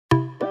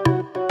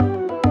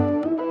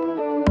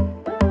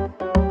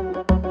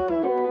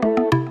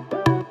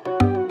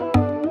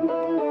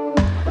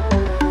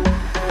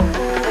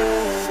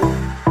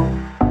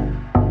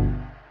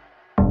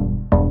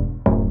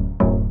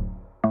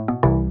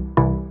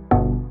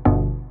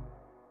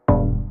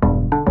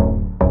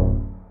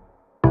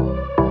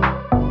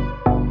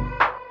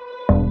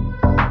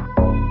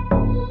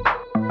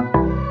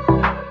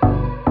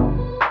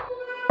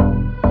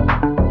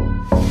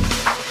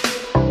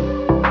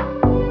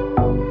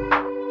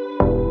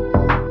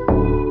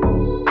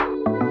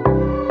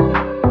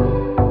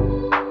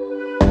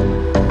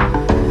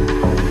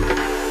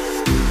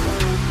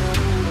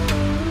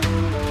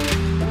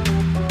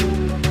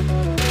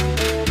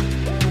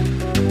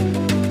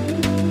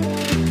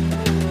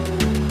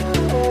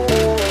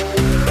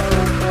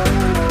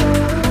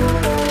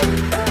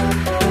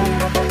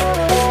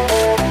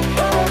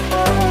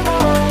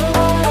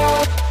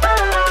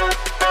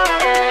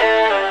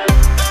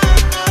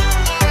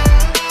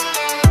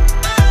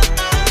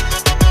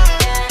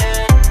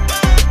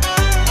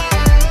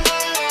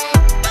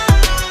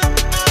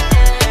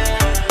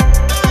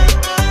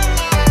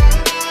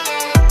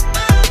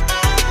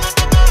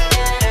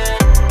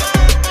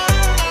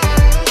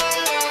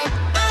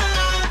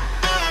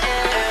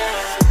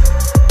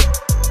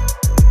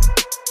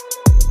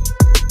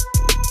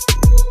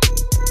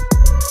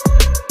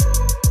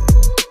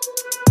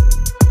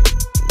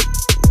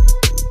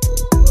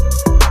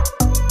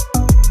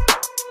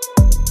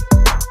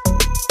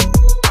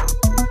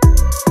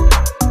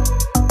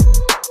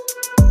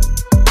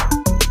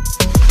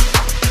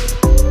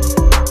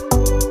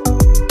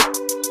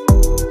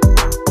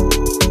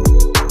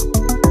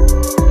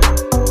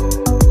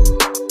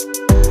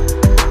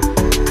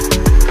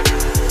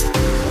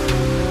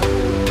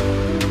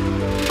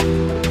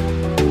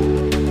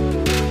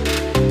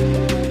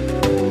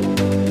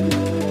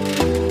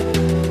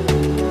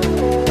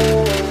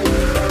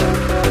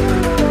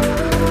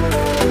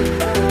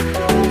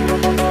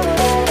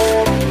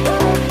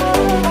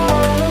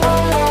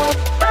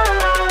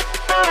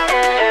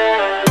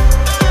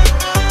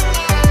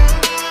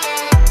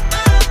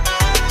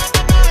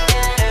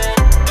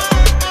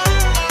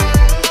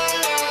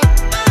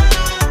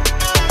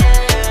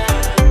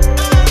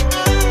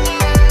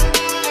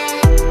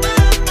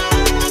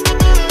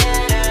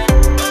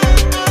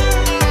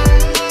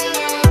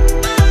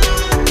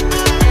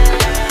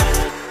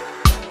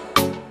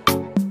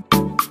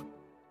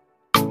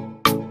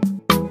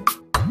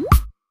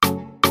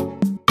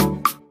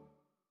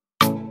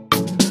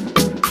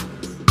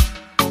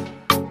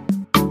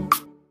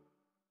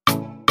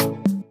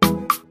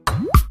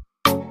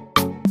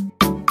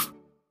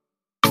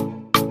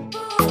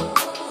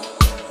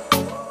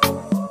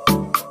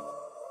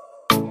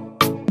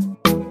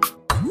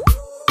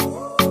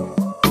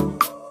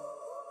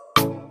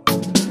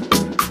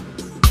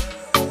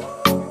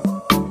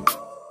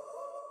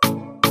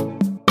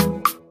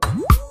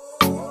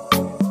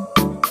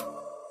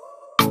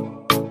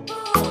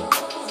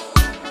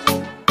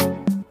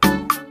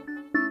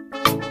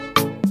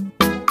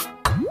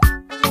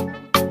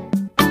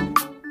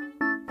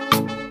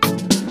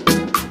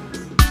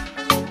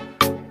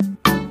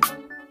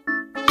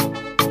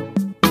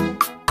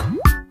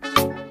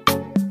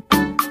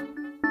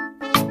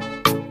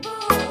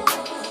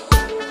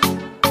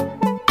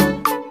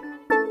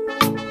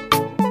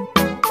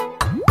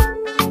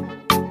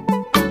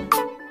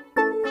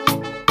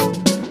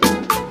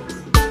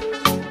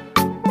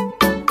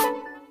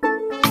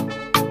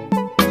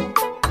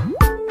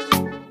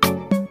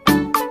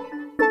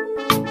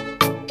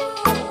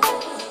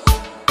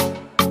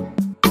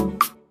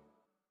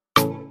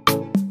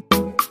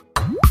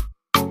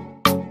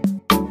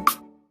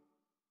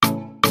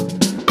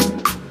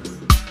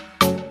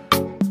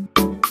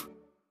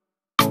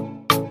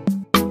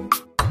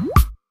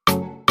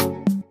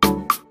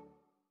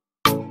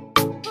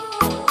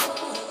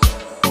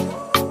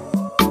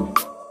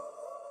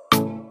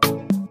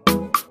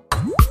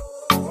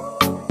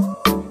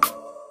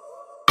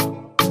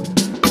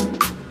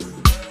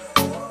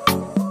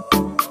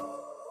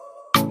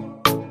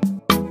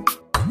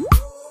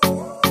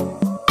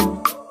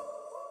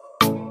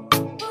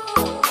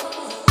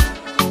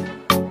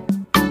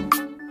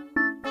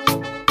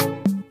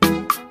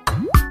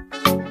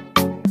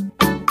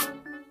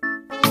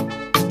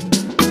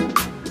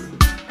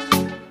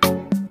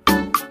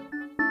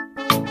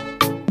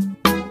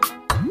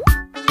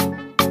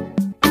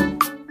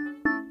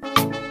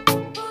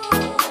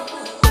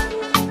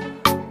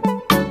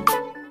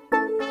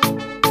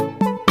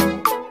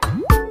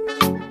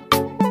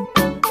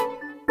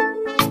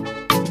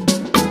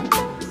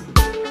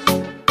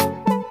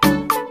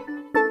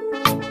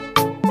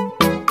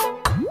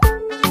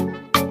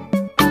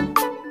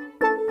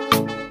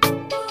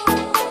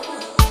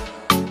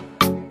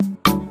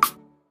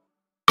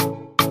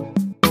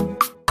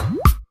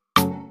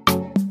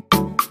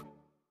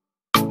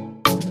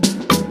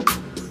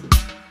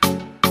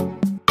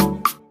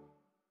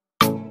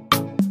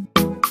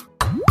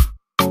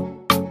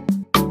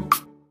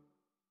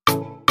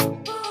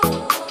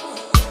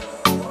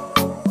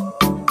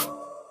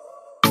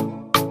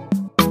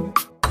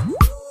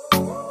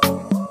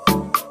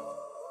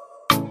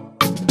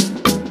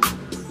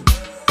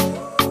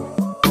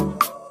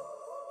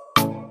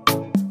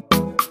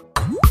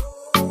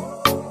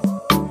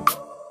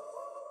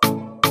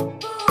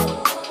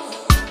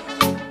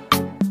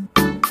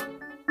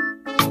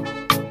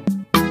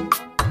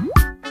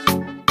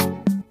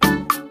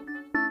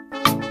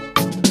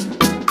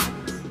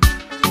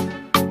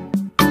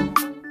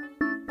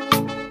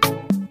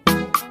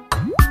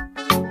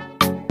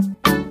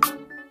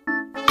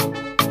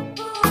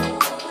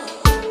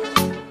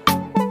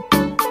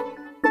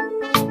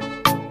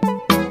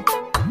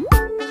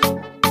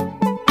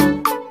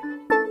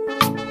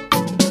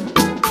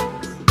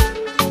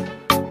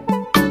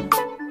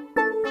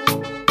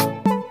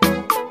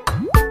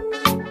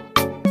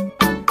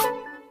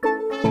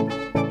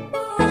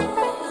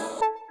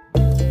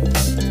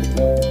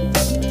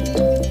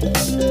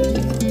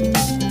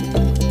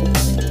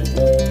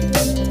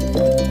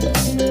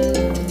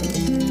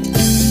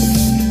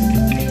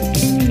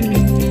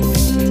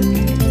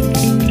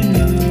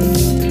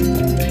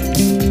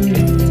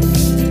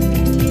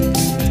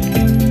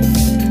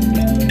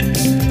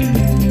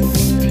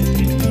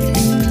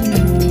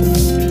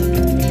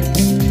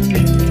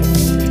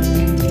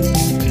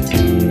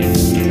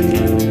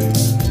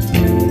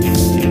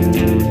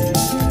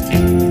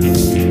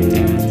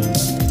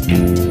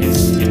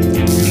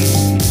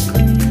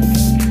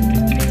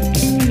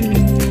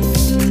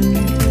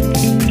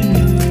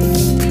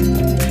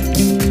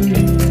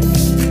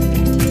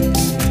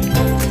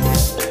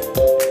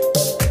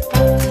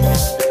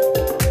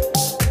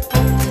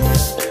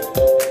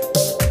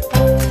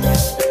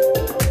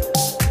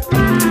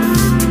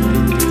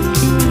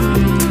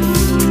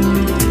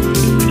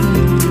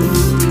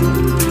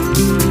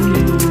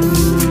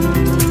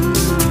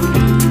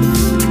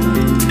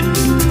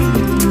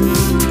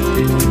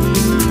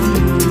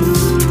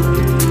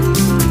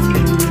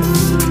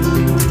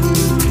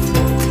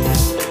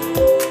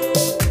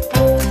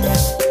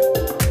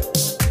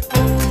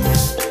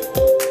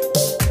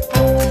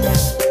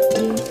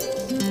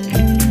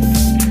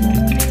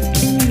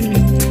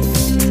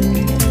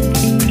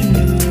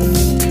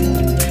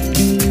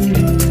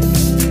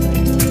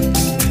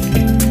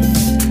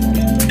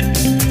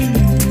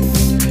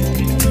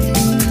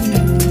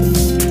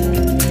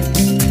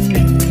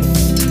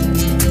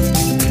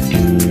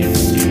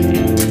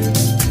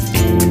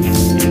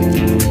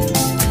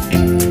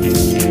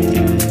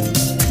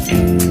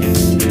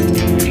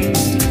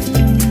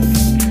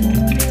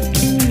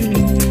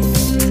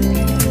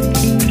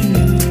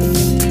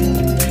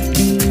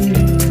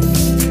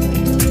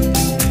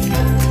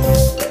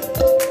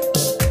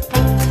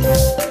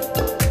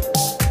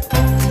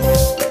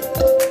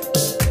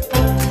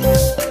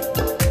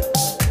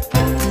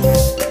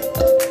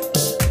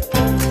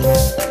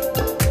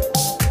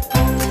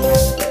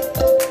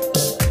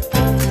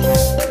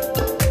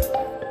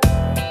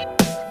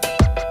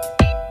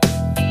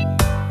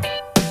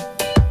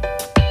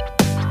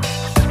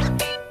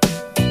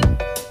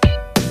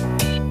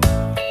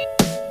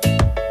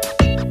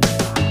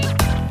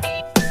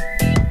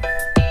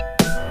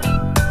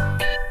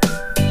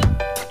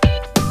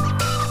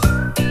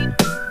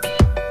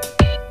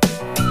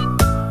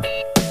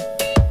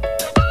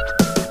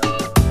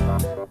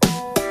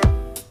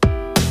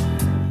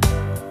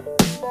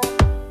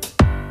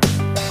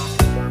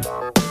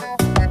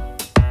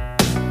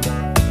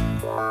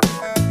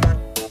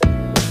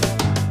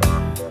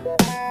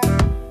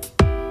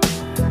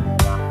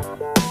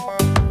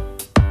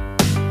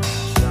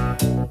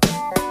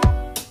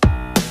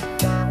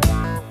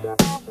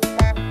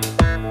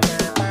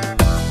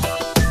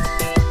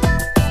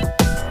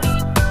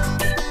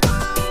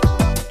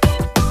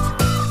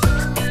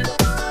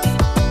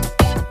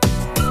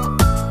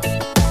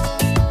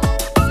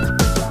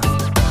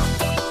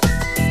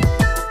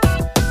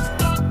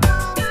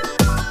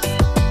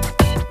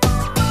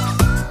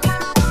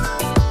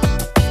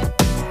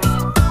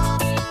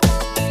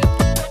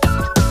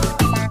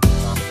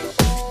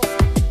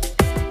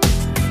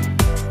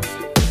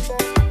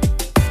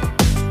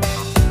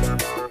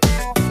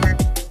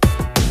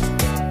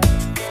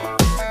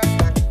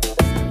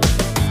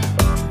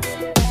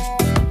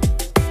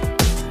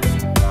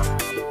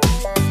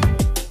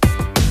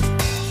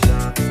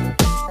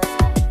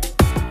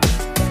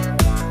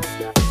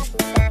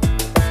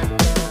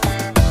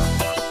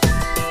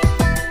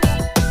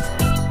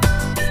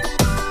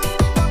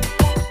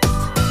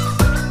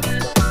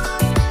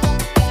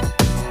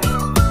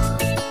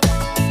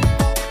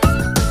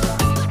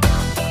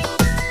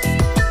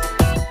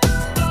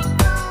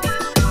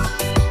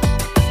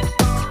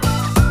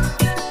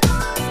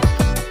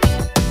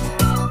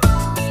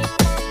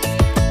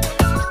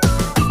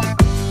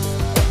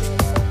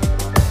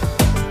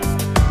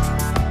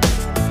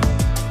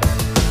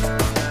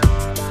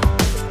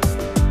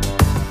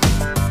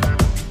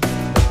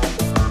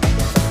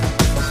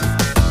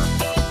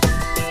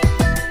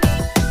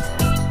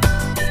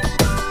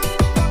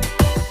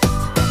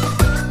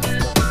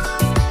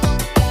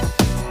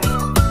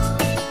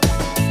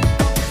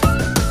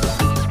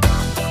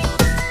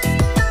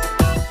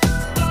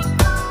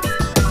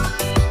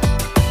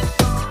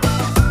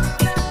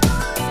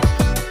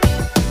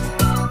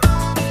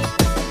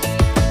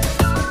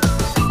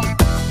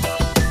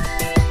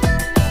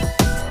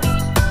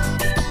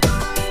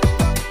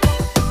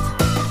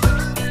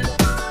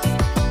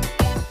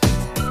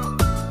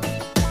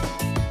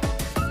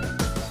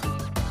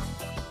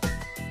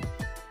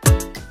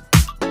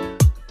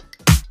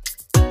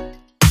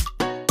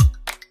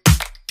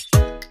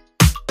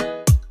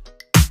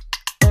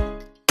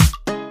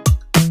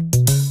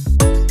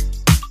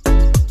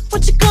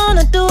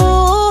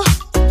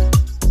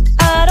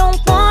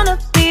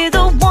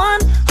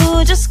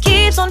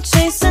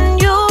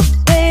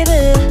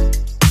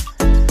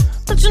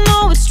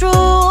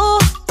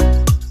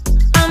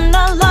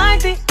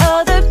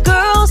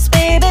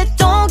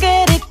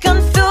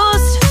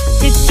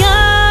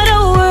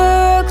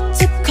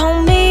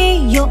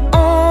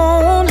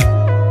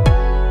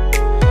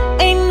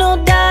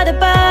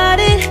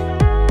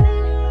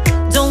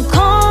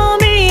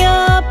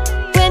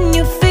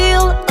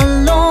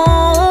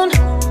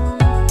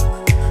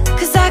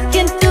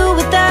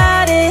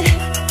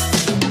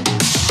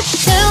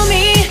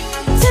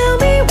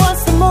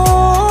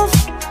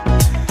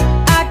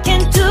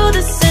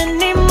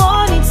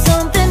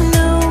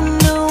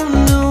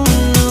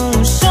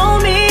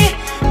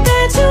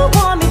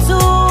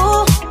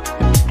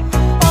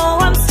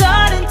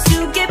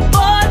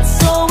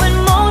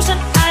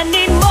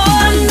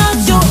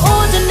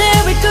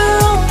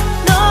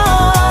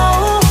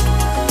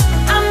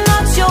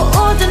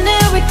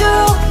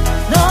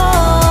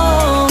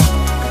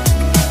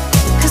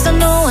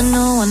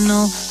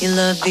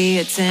the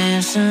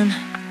attention,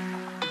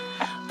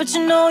 but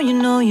you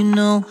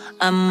know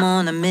I'm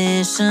on a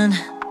mission.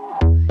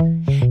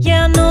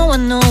 Yeah, I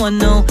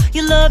know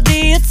you love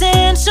the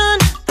attention,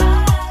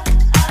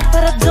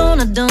 but I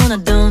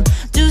don't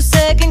do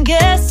second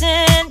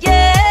guessing.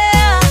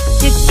 Yeah,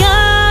 you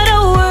gotta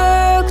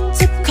work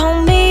to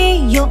call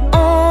me your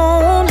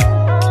own.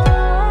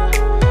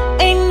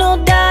 Ain't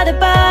no doubt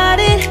about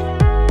it.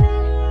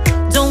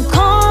 Don't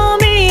call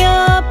me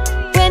up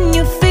when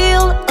you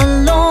feel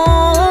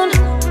alone,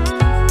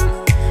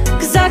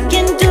 'cause I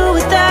can do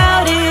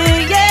without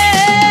it.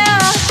 Yeah,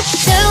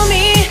 tell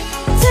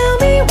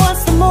me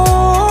what's the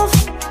move.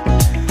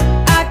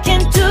 I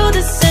can't do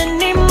this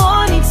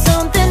anymore, need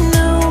something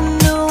new.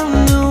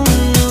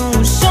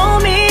 Show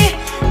me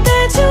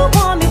that you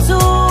want me to.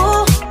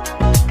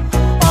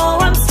 Oh,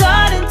 I'm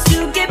starting to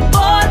get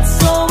bored,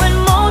 slow in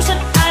motion,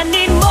 I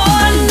need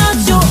more. Not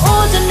your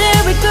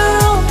ordinary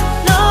girl,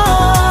 no.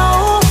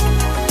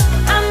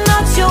 I'm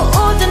not your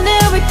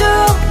ordinary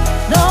girl,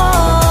 no.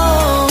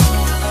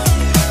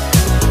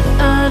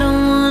 I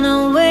don't wanna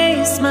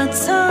waste my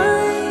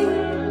time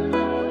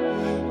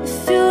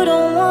if you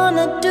don't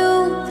wanna do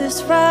this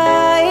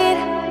right.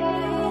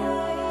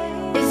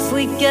 If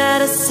we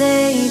gotta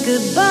say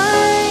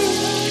goodbye,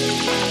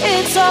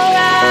 it's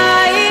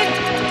alright.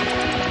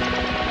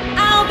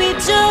 I'll be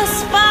just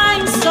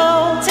fine. So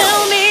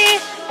tell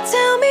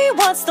me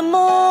what's the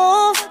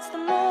move.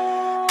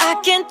 I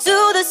can't do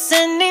this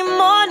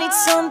anymore, need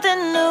something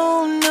new.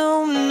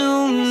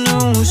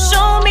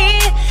 Show me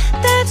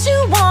that you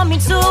want me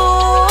to.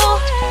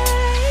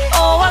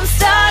 Oh, I'm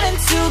starting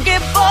to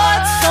get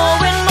bored, so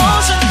in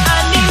motion, I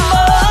need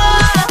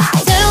more.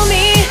 Tell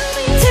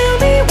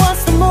me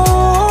what's the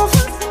move.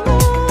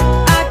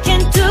 I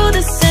can't do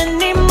this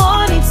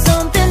anymore, need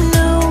something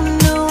new.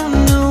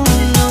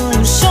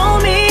 Show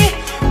me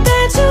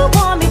that you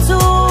want me to.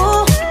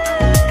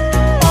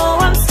 Oh,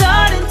 I'm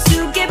starting to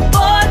get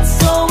bored,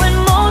 so in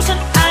motion,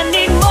 I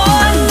need more.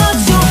 I'm not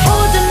your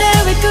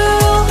ordinary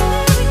girl,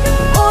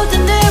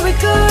 ordinary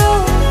girl,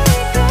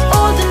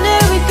 ordinary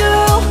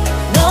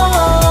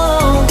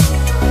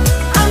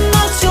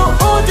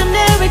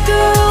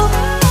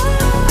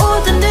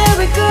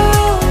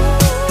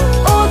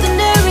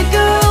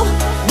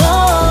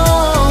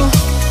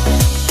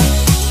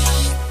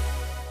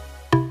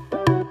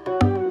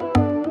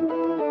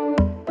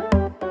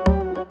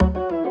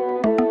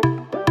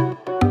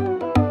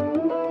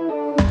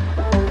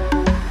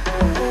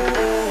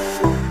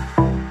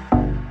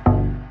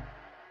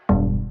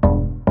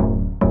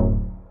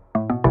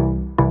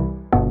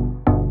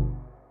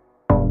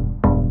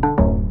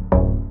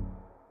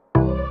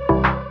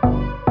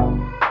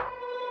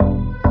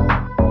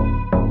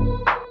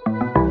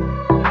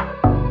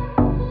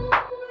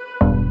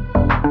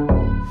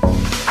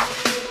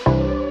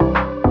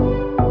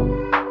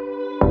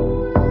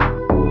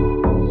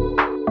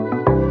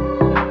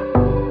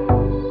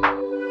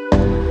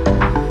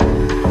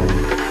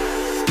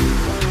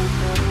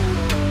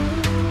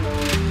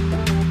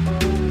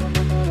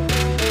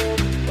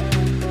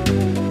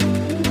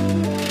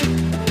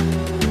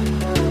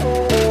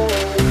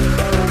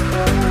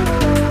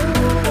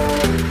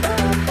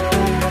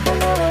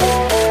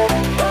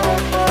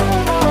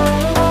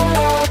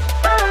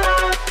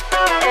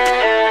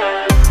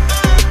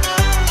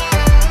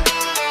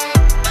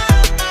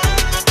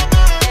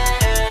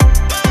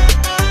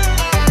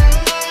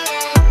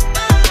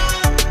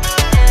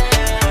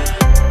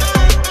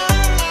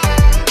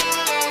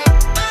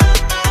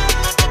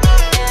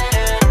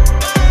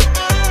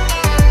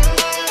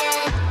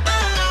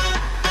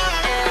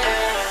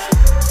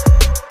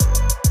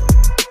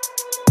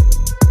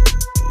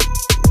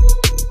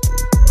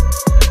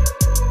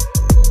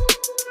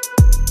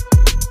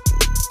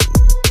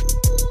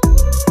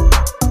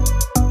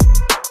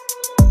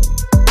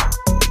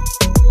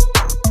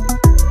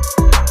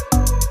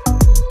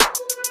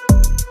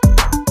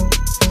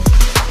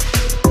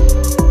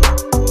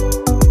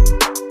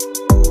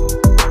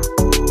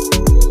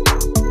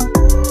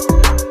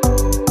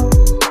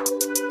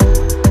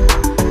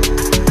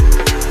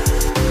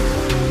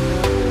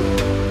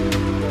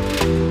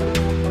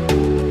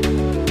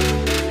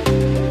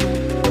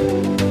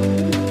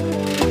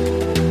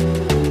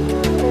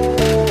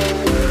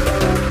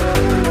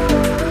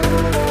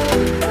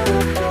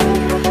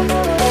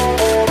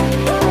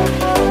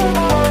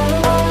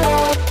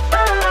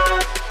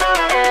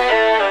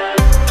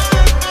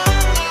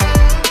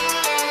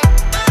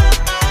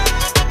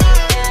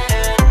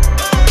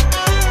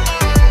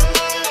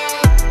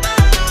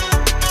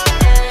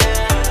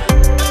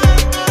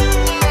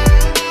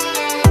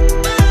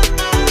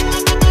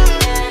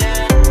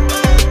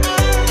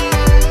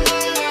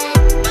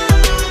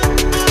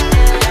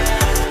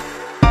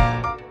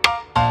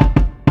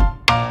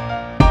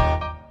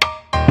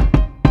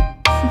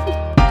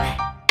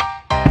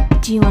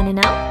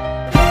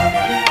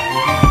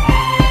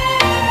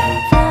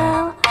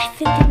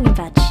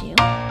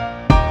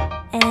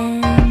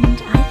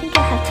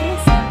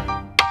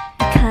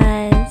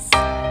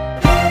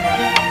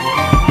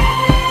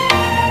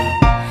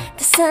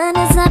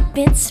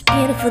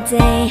beautiful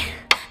day.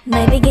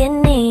 My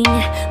beginning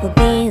will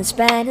be as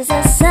bright as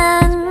the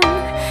sun.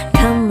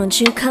 Come, won't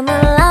you come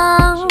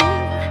along?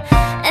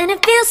 And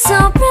it feels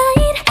so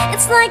bright,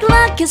 it's like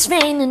luck is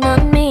raining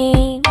on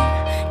me.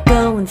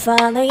 Go and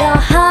follow your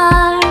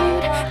heart,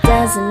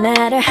 doesn't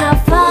matter how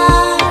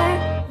far.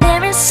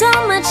 There is so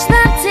much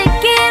love to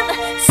give,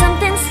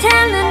 something's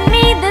telling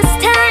me this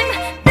time.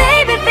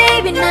 Baby,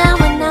 baby, now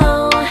I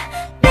know.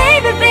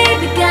 Baby,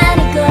 baby,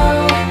 gotta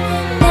go.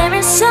 There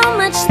is so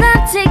much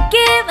love to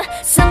give,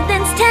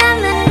 something's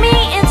telling me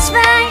it's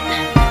right.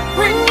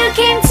 When you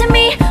came to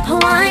me, oh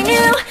I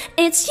knew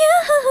it's you,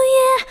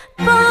 yeah,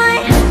 boy.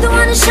 The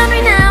one who showed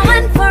me now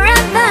and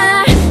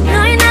forever.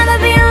 No, you'll never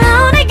be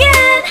alone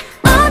again.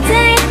 All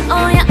day,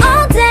 oh yeah,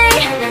 all day.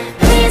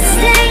 Please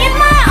stay in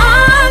my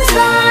arms,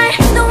 boy.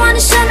 The one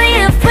who showed me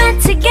if we're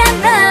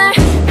together.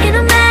 It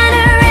don't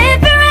matter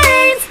if it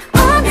rains.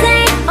 All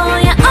day, oh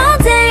yeah, all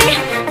day.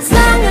 As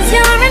long as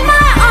you're in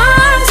my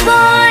arms,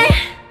 boy.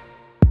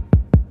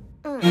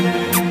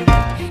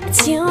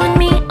 It's you and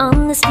me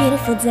on this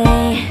beautiful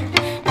day,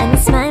 and I'm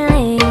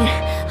smiling,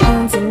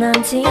 holding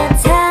on to you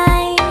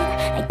tight.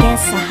 I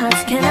guess our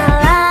hearts cannot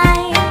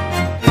lie,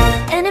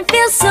 and it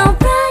feels so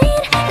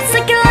bright. It's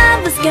like your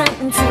love has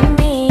gotten to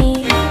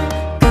me.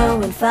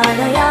 Go and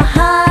follow your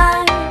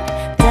heart,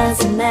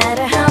 doesn't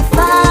matter how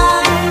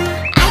far.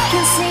 I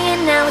can see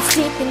it now, it's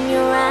deep in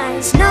your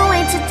eyes. No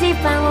way to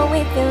define what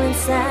we feel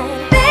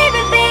inside.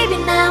 Baby, baby,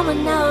 now I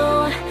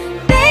know.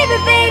 Baby,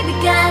 baby,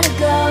 gotta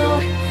go.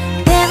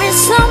 There is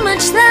so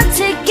much love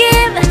to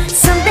give,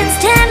 something's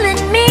telling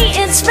me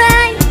it's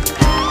right.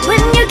 When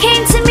you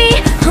came to me,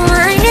 oh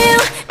I knew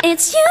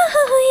it's you,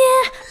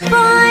 yeah,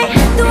 boy.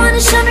 The one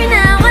who showed me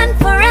now and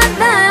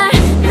forever.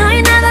 No,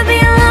 you'll never be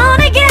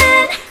alone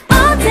again.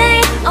 All day,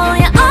 oh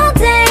yeah, all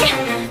day.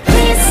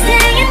 Please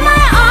stay in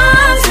my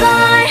arms,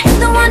 boy.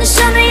 The one who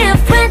showed me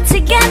if we're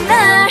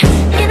together.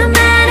 It don't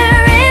matter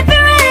if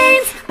it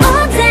rains.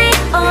 All day,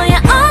 oh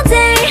yeah, all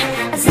day.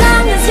 As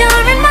long as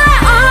you're in my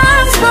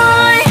arms,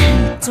 boy.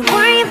 Don't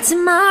worry of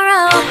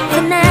tomorrow,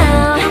 for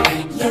now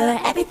you're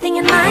everything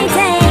in my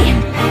day.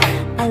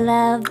 I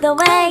love the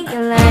way you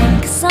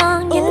like a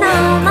song, you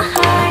know my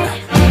heart.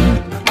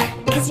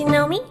 Cause you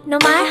know me, know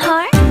my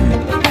heart.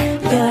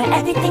 You're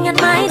everything in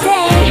my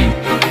day.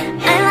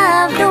 I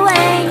love the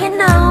way you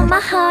know my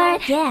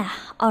heart. Yeah,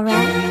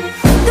 alright.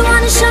 The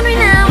one who showed me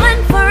now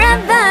and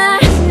forever.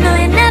 No,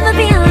 you'll never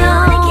be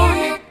alone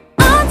again.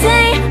 All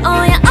day,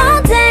 oh yeah,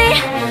 all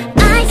day.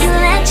 I can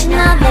let you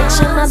know that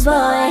you're my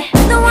boy.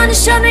 The one who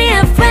showed me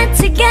if we're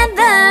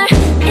together.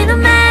 It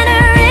don't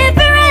matter if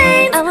it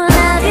rains. I will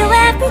love you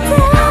every day.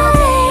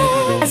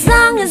 As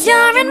long as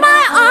you're in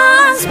my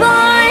arms,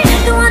 boy.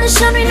 The one who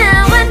showed me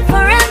now and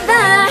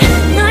forever.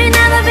 No, you'll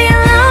never be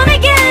alone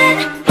again.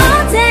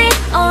 All day,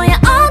 oh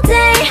yeah, all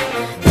day.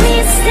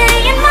 Please stay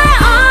in my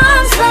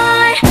arms,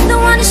 boy. The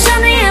one who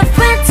showed me if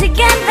we're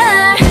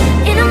together.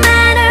 It don't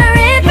matter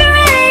if it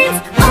rains.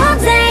 All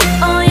day,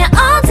 oh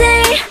yeah, all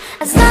day.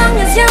 As long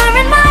as you're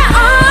in my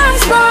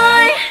arms,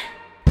 boy.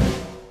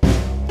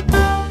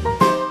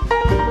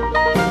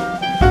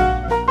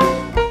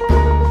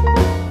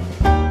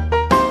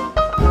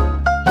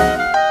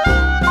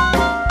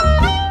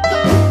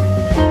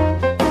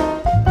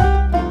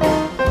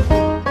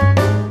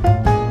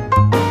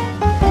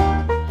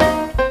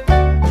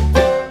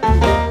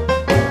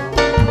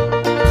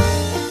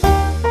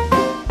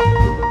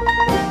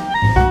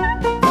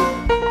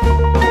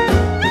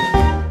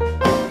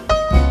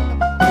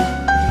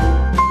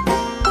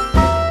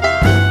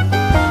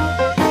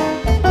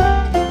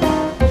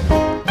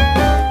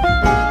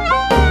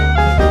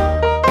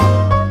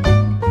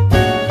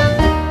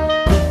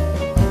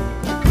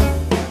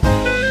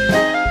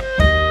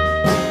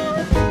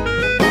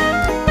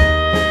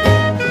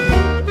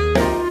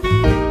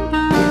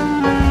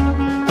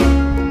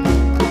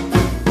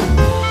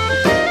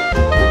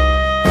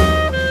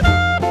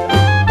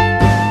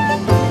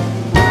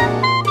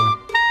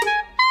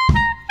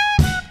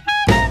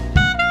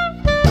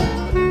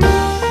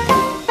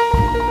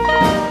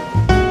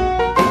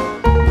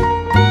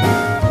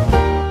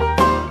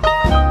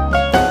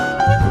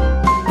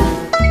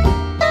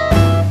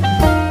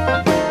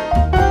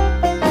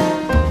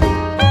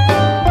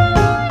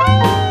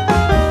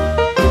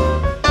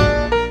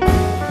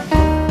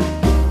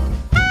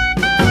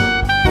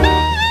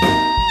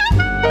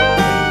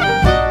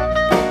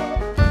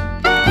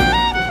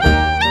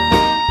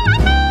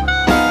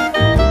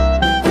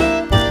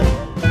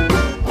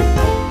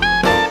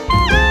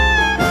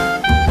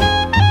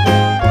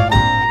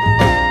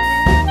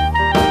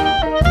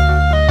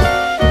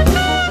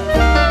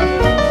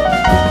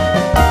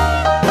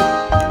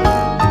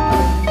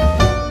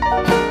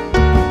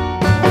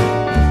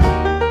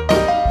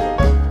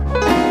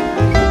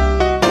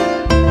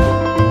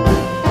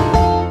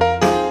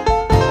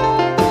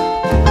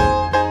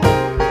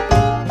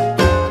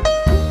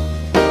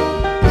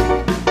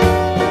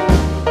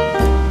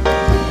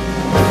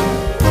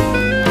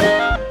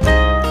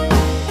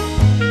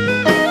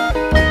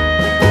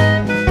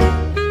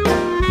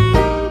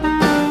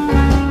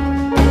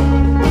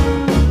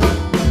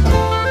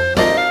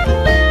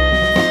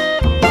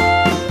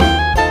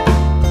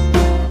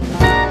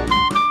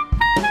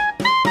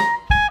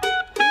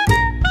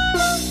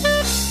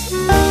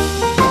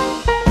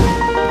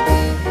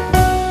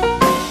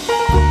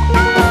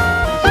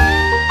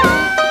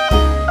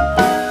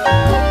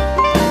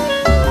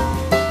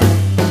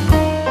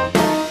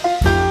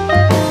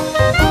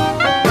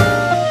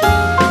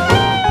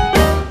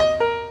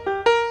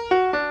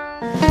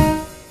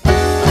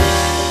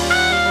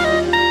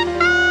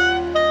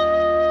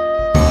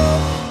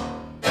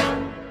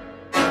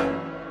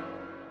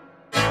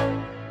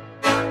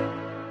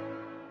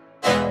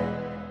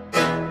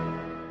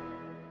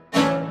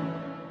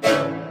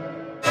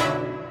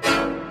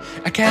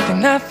 I can't think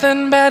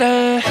nothing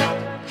better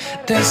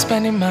than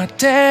spending my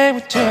day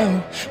with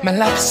you. My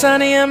life is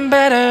sunny and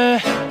better,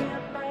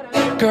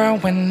 girl,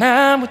 when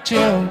I'm with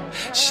you.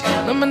 She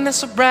illuminates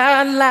so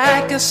bright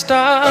like a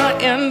star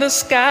in the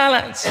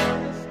skylines.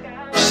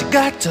 She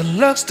got the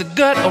looks, the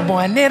good, oh boy,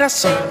 I need her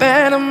so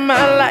bad in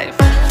my life.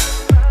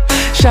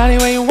 Shawty,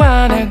 where you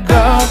wanna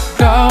go,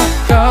 go,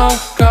 go,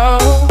 go?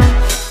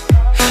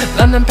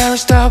 London,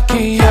 Paris,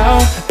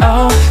 Tokyo,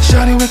 oh,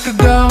 shawty, we could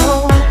go.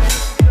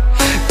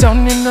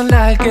 Don't need no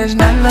luggage,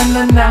 nah, nah,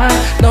 nah, nah.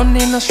 Don't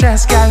need no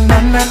stress, girl, nah,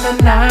 nah, nah,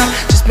 nah.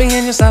 Just me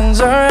and you sounds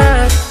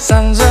alright,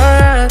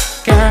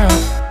 girl.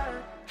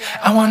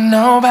 I want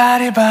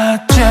nobody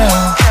but you.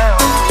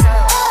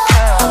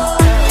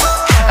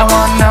 I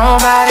want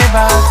nobody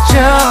but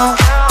you.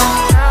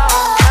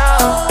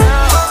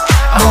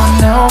 I want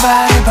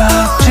nobody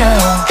but you.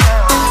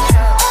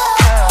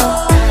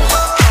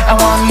 I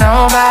want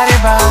nobody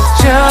but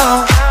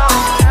you.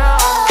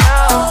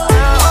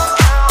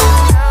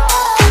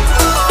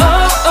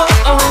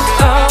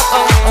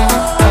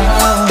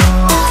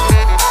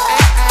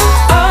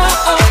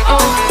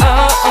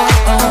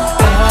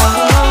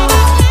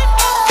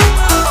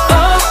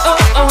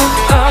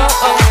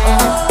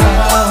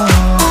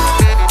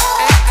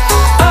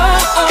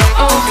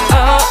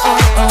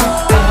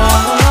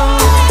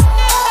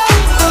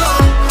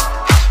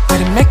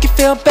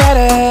 Feel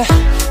better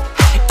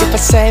if I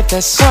save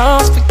the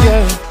songs for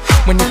you.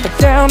 When you feel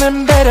down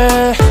and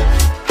bitter,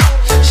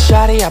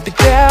 shawty, I'll be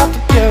there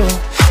for you.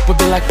 We'll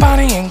be like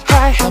Bonnie and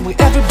Clyde, hell with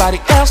everybody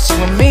else,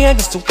 you and me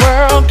against the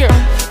world, girl.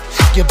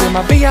 You'll be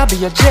my B, I'll be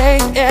your J,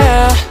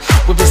 yeah.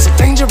 We'll be so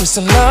dangerous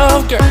in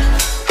love, girl.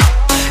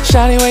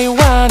 Shawty, where you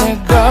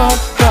wanna go,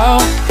 go,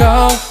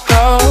 go,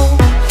 go?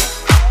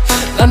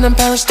 London,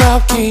 Paris,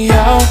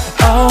 Tokyo,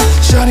 oh,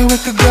 shawty, we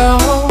could go.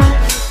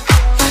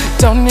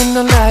 Don't need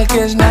no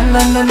luggage, nah,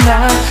 nah, nah,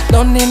 nah.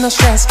 Don't need no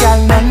stress, girl,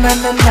 nah, nah,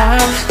 nah, nah.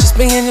 Just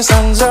me and you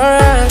sounds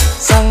alright,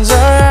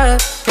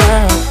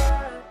 girl.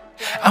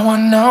 I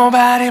want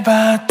nobody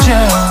but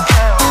you.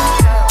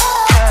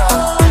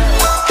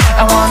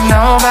 I want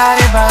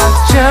nobody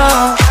but you.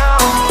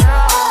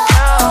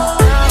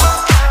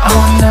 I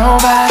want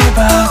nobody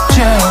but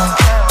you.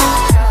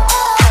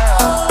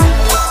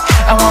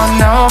 I want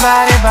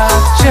nobody but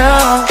you.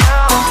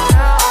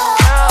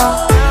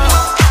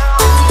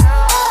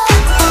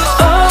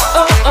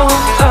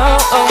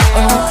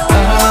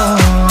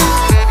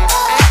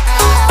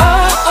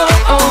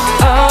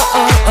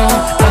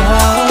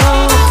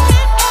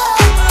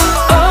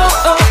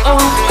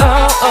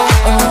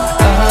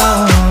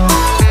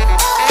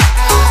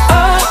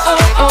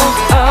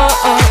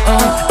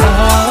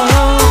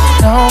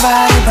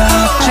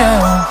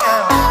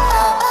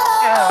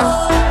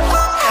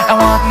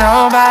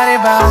 Nobody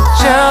but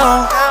you.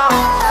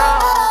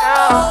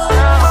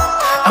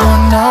 I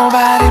want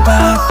nobody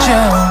but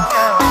you.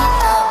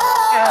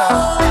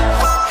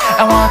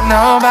 I want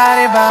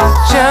nobody but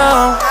you.